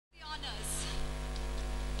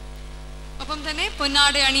ഒപ്പം തന്നെ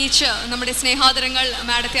പൊന്നാട അണിയിച്ച് നമ്മുടെ സ്നേഹാദരങ്ങൾ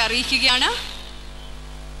മാഡത്തെ അറിയിക്കുകയാണ്.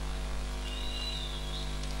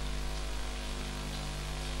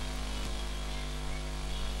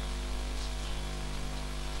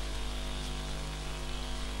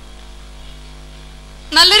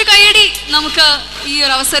 നല്ലൊരു കൈയടി നമുക്ക് ഈ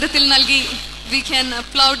ഒരു അവസരത്തിൽ നൽകി we can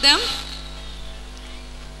applaud them.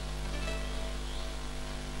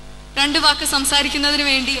 രണ്ട് വാക്ക് സംസാരിക്കുന്നതിന്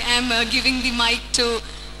വേണ്ടി I am giving the mic to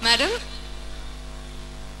madam.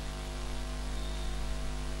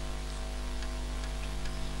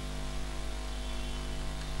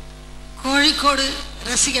 Kozhikode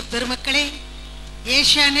Rasika പെരുമക്കളെ,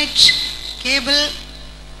 Asianet cable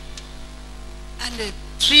and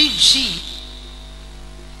 3G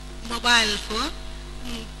mobile phone,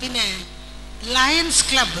 പിന്നെ லயன்ஸ்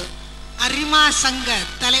கிளப் அரிமா சங்க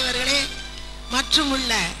தலைவர்களே மற்றும்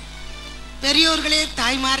உள்ள பெரியோர்களே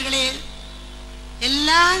தாய்மார்களே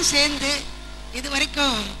எல்லாம் சேர்ந்து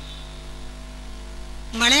இதுவரைக்கும்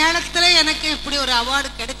மலையாளத்தில் எனக்கு இப்படி ஒரு அவார்டு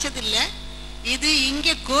கிடைச்சதில்லை. இது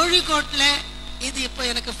இங்கே கோழிக்கோட்டில் இது இப்போ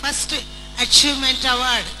எனக்கு ஃபர்ஸ்ட் அச்சீவ்மெண்ட்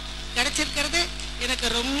அவார்டு கிடைச்சிருக்கிறது. எனக்கு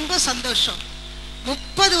ரொம்ப சந்தோஷம்.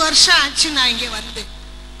 30 வருஷம் ஆச்சு நான் இங்கே வந்து.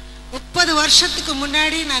 30 வருஷத்துக்கு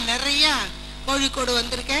முன்னாடி நான் நிறையா கோழிக்கோடு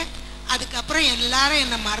வந்திருக்கேன். அதுக்கப்புறம் எல்லாரும்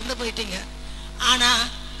என்னை மறந்து போயிட்டீங்க. ஆனால்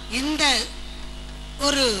இந்த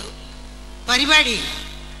ஒரு பரிபாடி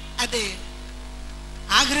அது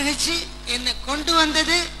ஆகிரகிச்சு என்னை கொண்டு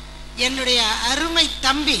வந்தது என்னுடைய அருமை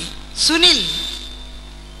தம்பி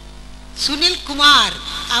சுனில் குமார்.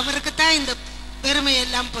 அவருக்கு தான் இந்த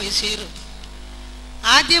பெருமையெல்லாம் போய் சேரும்.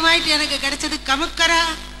 ஆദ്യമായിട്ട് எனக்கு கிடைச்சது கமுக்கரா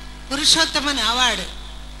Purushothaman award,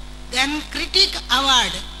 then critic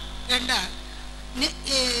award.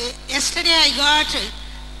 yesterday I got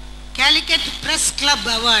Calicut Press Club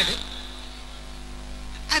Award.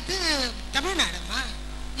 அது தமிழ்நாடுமா?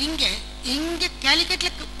 இங்கே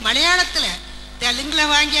கேலிக்கட்டில் மலையாளத்தில்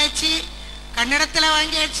தெலுங்கில் வாங்கியாச்சு, கன்னடத்தில்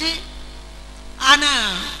வாங்கியாச்சு.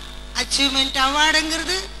 ஆனால் அச்சீவ்மெண்ட்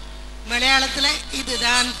அவார்டுங்கிறது மலையாளத்தில்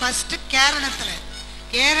இதுதான் ஃபஸ்ட்டு.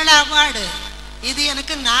 கேரள அவார்டு இது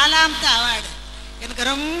எனக்கு 4வது அவார்டு. எனக்கு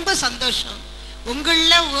ரொம்ப சந்தோஷம்.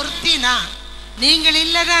 உங்களில் ஒருத்தி நான், நீங்கள்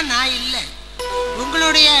இல்லைனா நான் இல்லை.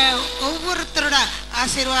 உங்களுடைய ஒவ்வொருத்தரோட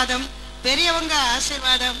ஆசீர்வாதம், பெரியவங்க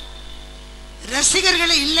ஆசீர்வாதம்,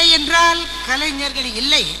 ரசிகர்கள் இல்லை என்றால் கலைஞர்கள்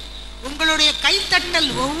இல்லை. உங்களுடைய கைத்தட்டல்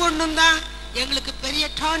ஒவ்வொன்றும் தான் எங்களுக்கு பெரிய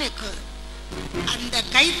டானிக். அந்த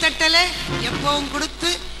கைத்தட்டலை எப்பவும் கொடுத்து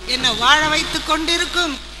என்னை வாழ வைத்து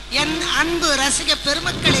கொண்டிருக்கும் என் அன்பு ரசிக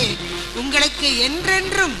பெருமக்களே, உங்களுக்கு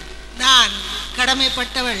என்றென்றும் நான்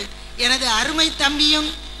கடமைப்பட்டவள். எனது அருமை தம்பியும்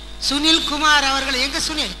சுனில் குமார் அவர்கள், எங்க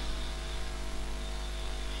சுனில்?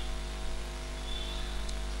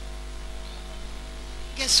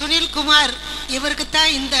 சுனில் குமார், இவருக்கு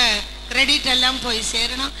தான் இந்த கிரெடிட் எல்லாம் போய்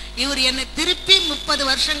சேரணும். இவர் என்னை திருப்பி 30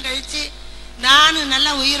 வருஷம் கழிச்சு நான்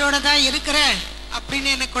நல்லா உயிரோட தான் இருக்கிறேன் அப்படின்னு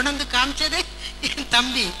என்னை கொண்டு வந்து காமிச்சது என்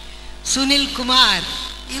தம்பி சுனில் குமார்.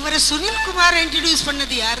 இவரை சுனில் குமார் இன்ட்ரடியூஸ்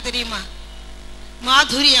பண்ணது யார் தெரியுமா?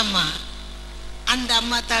 மாதுரி அம்மா. அந்த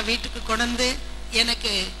அம்மா தான் வீட்டுக்கு கொண்டு வந்து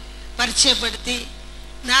எனக்கு பரிச்சயப்படுத்தி,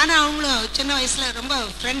 நானும் அவங்களும் சின்ன வயசில் ரொம்ப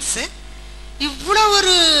ஃப்ரெண்ட்ஸு. இவ்வளோ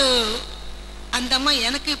ஒரு அந்த அம்மா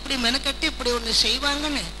எனக்கு இப்படி மெனக்கட்டி இப்படி ஒன்று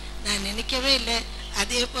செய்வாங்கன்னு நான் நினைக்கவே இல்லை.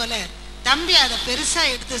 அதே போல் தம்பி அதை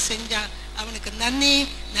பெருசாக எடுத்து செஞ்சான். அவனுக்கு நன்றி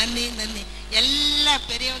நன்றி நன்றி. எல்லா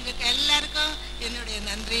பெரியவங்களுக்கு எல்லாருக்கும் என்னுடைய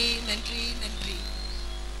நன்றி நன்றி நன்றி.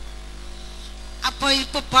 அப்போ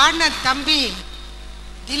இப்போ பாடின தம்பி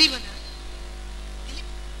திலீபன்,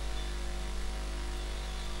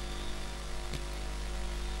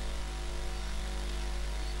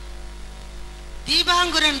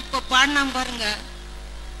 தீபாங்குரன் இப்போ பாடினா பாருங்க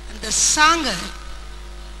அந்த சாங்கு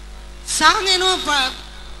என்னவோ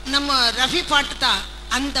நம்ம ரஃபி பாட்டு தான்.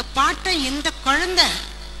 அந்த பாட்டை இந்த குழந்தை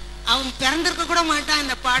அவன் பிறந்திருக்க கூட மாட்டான்.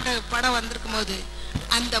 இந்த படம் வந்திருக்கும் போது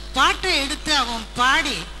அந்த பாட்டை எடுத்து அவன்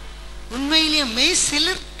பாடி உண்மையிலேயே மெய்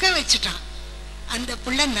சிலிர்க்க வச்சுட்டான். அந்த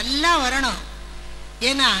பிள்ளை நல்லா வரணும்.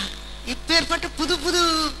 ஏன்னா இப்பேற்பட்ட புது புது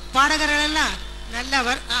பாடகர்கள் எல்லாம் நல்லா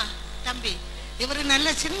தம்பி இவர் நல்ல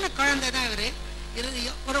சின்ன குழந்தை தான். இவர்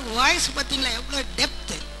ஒரு வாய்ஸ் பார்த்தீங்களா எவ்வளோ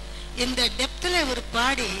டெப்த்து. இந்த டெப்த்தில் இவர்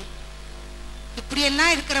பாடி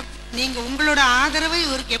இப்படியெல்லாம் இருக்கிற நீங்கள் உங்களோட ஆதரவு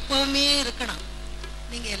இவருக்கு எப்போவுமே இருக்கணும்.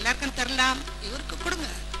 நீங்கள் எல்லாருக்கும் தரலாம், இவருக்கு கொடுங்க,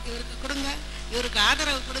 இவருக்கு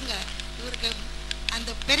ஆதரவு கொடுங்க. இவருக்கு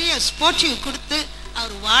அந்த பெரிய ஸ்போர்ட்டிவ் கொடுத்து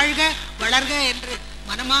அவர் வாழ்க வளர்க என்று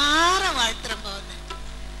மனமாற வாழ்த்துறோம். போன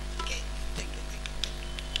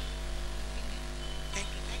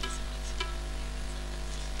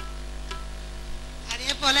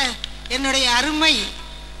அதே போல என்னுடைய அருமை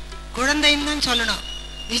குழந்தைன்னு தான் சொல்லணும்.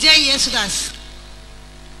 விஜய் யேசுதாஸ்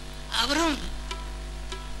அவரும்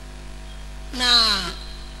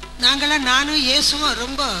நானும் இயேசுவும்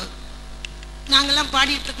ரொம்ப நாங்கள்லாம்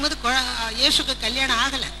பாடிட்டு இருக்கும்போது இயேசுக்கு கல்யாணம்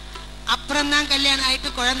ஆகலை. அப்புறம்தான் கல்யாணம் ஆகிட்டு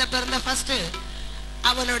குழந்தை பிறந்த ஃபஸ்ட்டு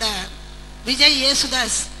அவனோட விஜய்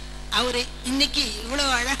யேசுதாஸ் அவர் இன்னைக்கு இவ்வளோ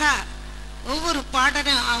அழகாக ஒவ்வொரு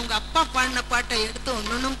பாடனும் அவங்க அப்பா பாடின பாட்டை எடுத்து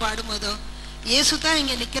ஒன்றும் பாடும்போதோ இயேசு தான்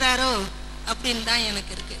இங்கே நிற்கிறாரோ அப்படின்னு தான்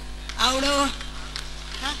எனக்கு இருக்கு. அவ்வளோ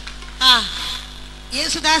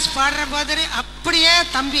இயேசுதாஸ் பாடுற போது அப்படியே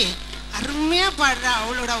தம்பி அருமையாக பாடுறா.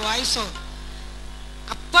 அவளோட வாய்ஸும்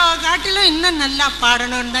அப்பா காட்டிலும் இன்னும் நல்லா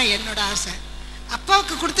பாடணும்னு தான் என்னோட ஆசை.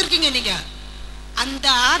 அப்பாவுக்கு கொடுத்துருக்கீங்க நீங்கள், அந்த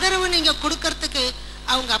ஆதரவு நீங்கள் கொடுக்கறதுக்கு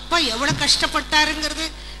அவங்க அப்பா எவ்வளோ கஷ்டப்பட்டாருங்கிறது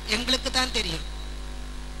எங்களுக்கு தான் தெரியும்.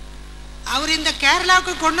 அவர் இந்த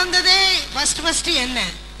கேரளாவுக்கு கொண்டு வந்ததே ஃபஸ்ட்டு என்ன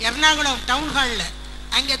எர்ணாகுளம் டவுன் ஹாலில்,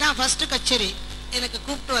 அங்கே தான் ஃபஸ்ட்டு கச்சேரி எனக்கு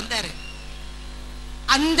கூப்பிட்டு வந்தார்.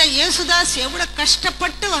 அந்த இயேசுதாஸ் எவ்வளோ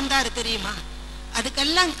கஷ்டப்பட்டு வந்தார் தெரியுமா?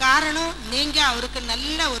 அதுக்கெல்லாம் காரணம் நீங்கள் அவருக்கு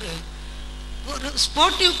நல்ல ஒரு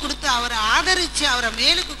ஸ்போர்ட்டிவ் கொடுத்து அவரை ஆதரித்து அவரை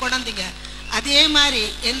மேலுக்கு கொண்டாந்தீங்க. அதே மாதிரி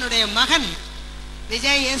என்னுடைய மகன்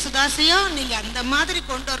விஜய் யேசுதாஸையும் நீங்கள் அந்த மாதிரி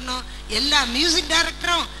கொண்டு வரணும். எல்லா மியூசிக்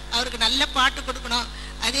டைரக்டரும் அவருக்கு நல்ல பாட்டு கொடுக்கணும்.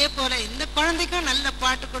 அதே போல் இந்த குழந்தைக்கும் நல்ல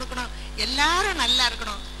பாட்டு கொடுக்கணும். எல்லாரும் நல்லா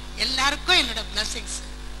இருக்கணும். எல்லாருக்கும் என்னோட blessings.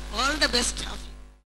 All the best of